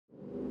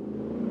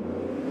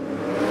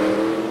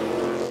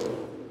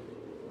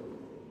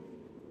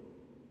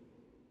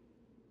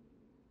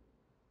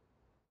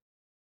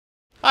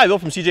Hi, Bill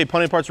from CJ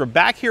Plumbing Parts. We're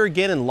back here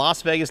again in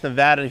Las Vegas,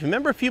 Nevada. And if you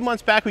remember a few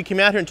months back, we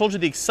came out here and told you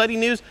the exciting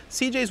news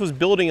CJ's was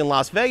building in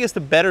Las Vegas to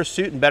better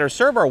suit and better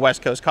serve our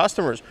West Coast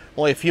customers.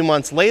 Only a few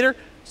months later,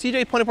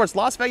 CJ Plumbing Parts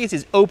Las Vegas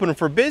is open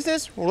for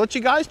business. We'll let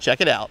you guys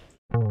check it out.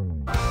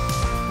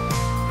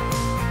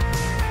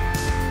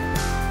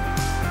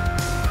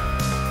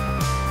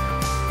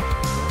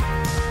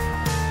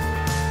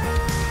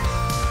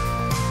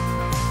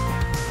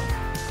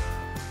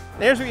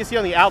 There's what you see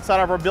on the outside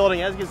of our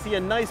building. As you can see, a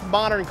nice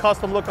modern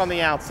custom look on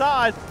the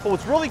outside, but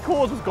what's really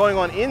cool is what's going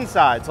on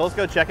inside, so let's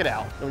go check it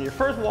out. And when you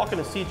first walk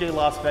into CJ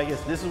Las Vegas,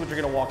 this is what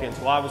you're gonna walk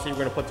into. Obviously, we're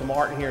gonna put some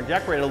art in here and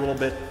decorate it a little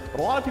bit, but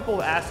a lot of people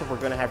have asked if we're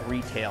gonna have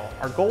retail.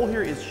 Our goal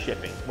here is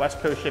shipping, West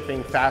Coast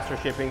shipping, faster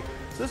shipping.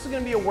 So this is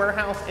gonna be a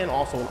warehouse and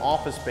also an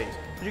office space.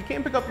 But you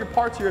can't pick up your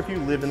parts here if you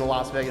live in the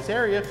Las Vegas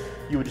area.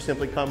 You would just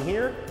simply come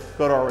here,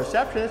 go to our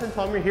receptionist and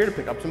tell them you're here to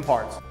pick up some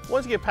parts.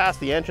 Once you get past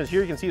the entrance,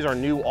 here you can see is our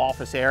new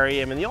office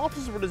area. I mean, the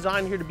offices were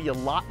designed here to be a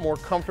lot more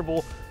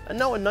comfortable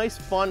and a nice,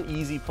 fun,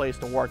 easy place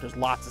to work. There's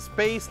lots of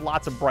space,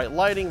 lots of bright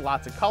lighting,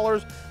 lots of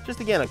colors.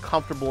 Just again, a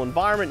comfortable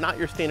environment, not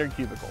your standard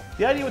cubicle.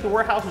 The idea with the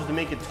warehouse was to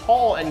make it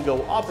tall and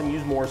go up and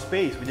use more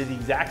space. We did the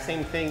exact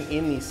same thing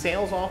in the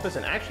sales office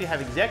and actually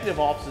have executive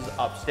offices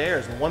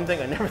upstairs. And one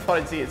thing I never thought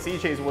I'd see at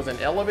CJ's was an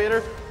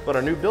elevator, but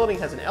our new building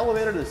has an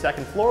elevator to the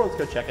second floor. Let's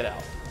go check it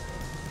out.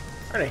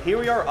 All right, here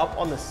we are up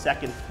on the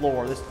second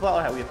floor. We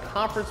have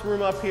conference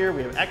room up here,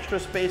 we have extra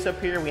space up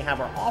here, we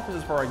have our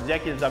offices for our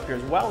executives up here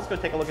as well. Let's go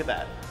take a look at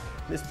that.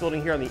 This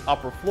building here on the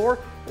upper floor,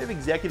 we have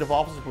executive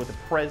offices with the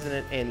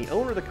president and the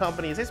owner of the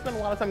company as they spend a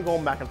lot of time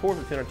going back and forth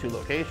between our two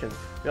locations.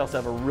 We also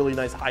have a really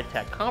nice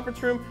high-tech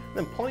conference room and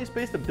then plenty of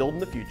space to build in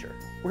the future.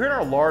 We're here in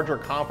our larger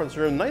conference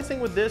room. The nice thing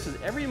with this is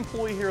every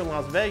employee here in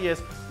Las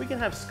Vegas, we can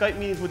have Skype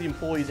meetings with the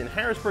employees in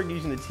Harrisburg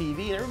using the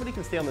TV and everybody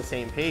can stay on the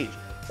same page.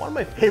 One of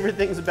my favorite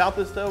things about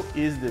this though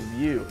is the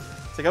view.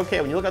 It's like,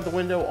 okay, when you look out the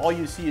window, all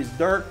you see is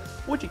dirt.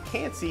 What you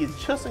can't see is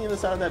just on the other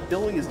side of that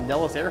building is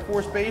Nellis Air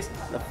Force Base.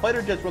 The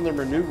fighter jets run their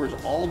maneuvers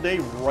all day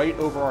right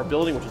over our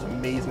building, which is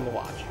amazing to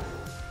watch.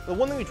 The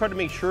one thing we tried to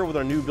make sure with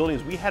our new building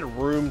is we had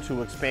room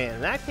to expand.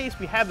 In that case,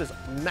 we have this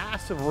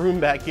massive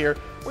room back here.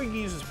 We can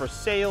use this for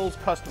sales,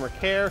 customer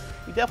care.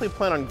 We definitely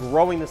plan on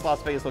growing this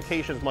Las Vegas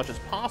location as much as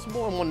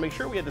possible and want to make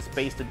sure we had the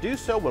space to do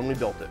so when we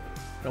built it.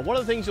 Now, one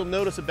of the things you'll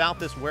notice about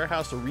this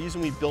warehouse, the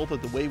reason we built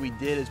it the way we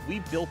did is we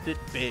built it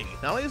big.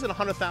 Not only is it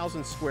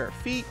 100,000 square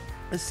feet,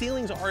 the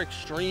ceilings are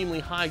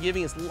extremely high,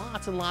 giving us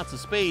lots and lots of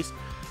space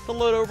to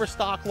load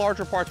overstock,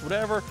 larger parts,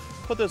 whatever,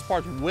 put those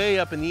parts way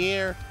up in the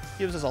air,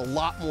 gives us a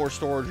lot more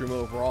storage room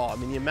overall. I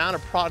mean, the amount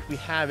of product we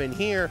have in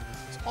here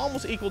is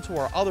almost equal to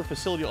our other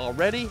facility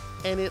already,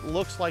 and it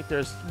looks like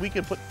we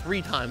can put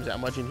 3 times that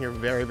much in here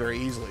very, very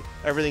easily.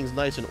 Everything's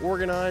nice and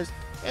organized,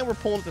 and we're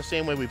pulling it the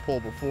same way we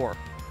pulled before.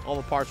 All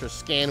the parts are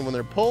scanned when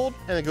they're pulled,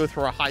 and they go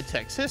through our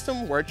high-tech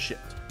system where it's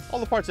shipped. All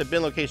the parts have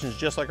bin locations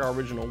just like our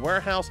original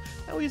warehouse,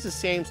 and we use the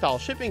same style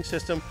shipping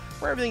system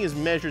where everything is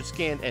measured,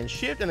 scanned, and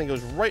shipped, and then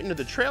goes right into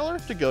the trailer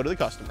to go to the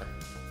customer.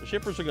 The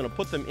shippers are going to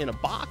put them in a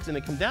box, and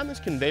they come down this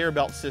conveyor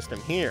belt system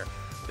here.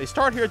 They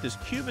start here at this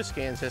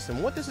Cubiscan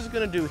system. What this is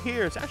going to do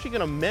here, it's actually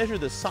going to measure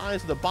the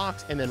size of the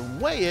box and then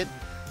weigh it,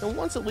 and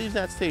once it leaves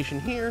that station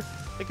here,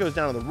 it goes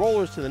down to the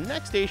rollers to the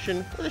next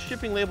station where the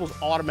shipping label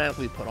is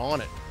automatically put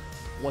on it.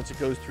 Once it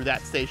goes through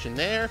that station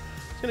there,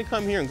 it's going to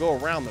come here and go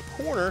around the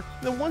corner.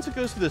 And then once it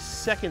goes to the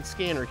second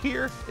scanner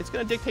here, it's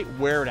going to dictate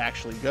where it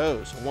actually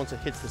goes. So once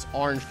it hits this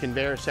orange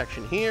conveyor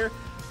section here,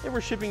 if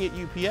we're shipping it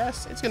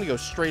UPS, it's going to go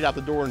straight out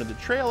the door into the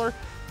trailer.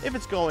 If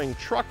it's going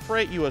truck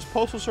freight, US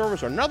Postal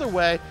Service, or another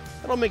way,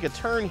 it'll make a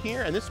turn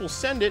here, and this will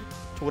send it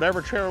to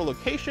whatever trailer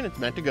location it's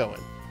meant to go in.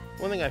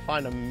 One thing I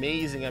find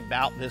amazing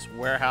about this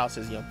warehouse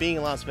is, being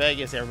in Las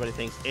Vegas, everybody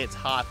thinks it's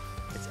hot.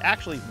 It's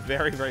actually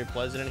very, very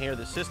pleasant in here.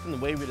 The system, the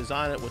way we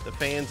design it with the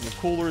fans and the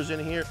coolers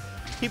in here,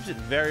 keeps it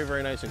very,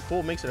 very nice and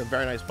cool. Makes it a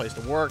very nice place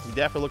to work. We're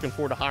definitely looking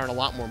forward to hiring a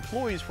lot more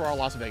employees for our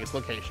Las Vegas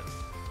location.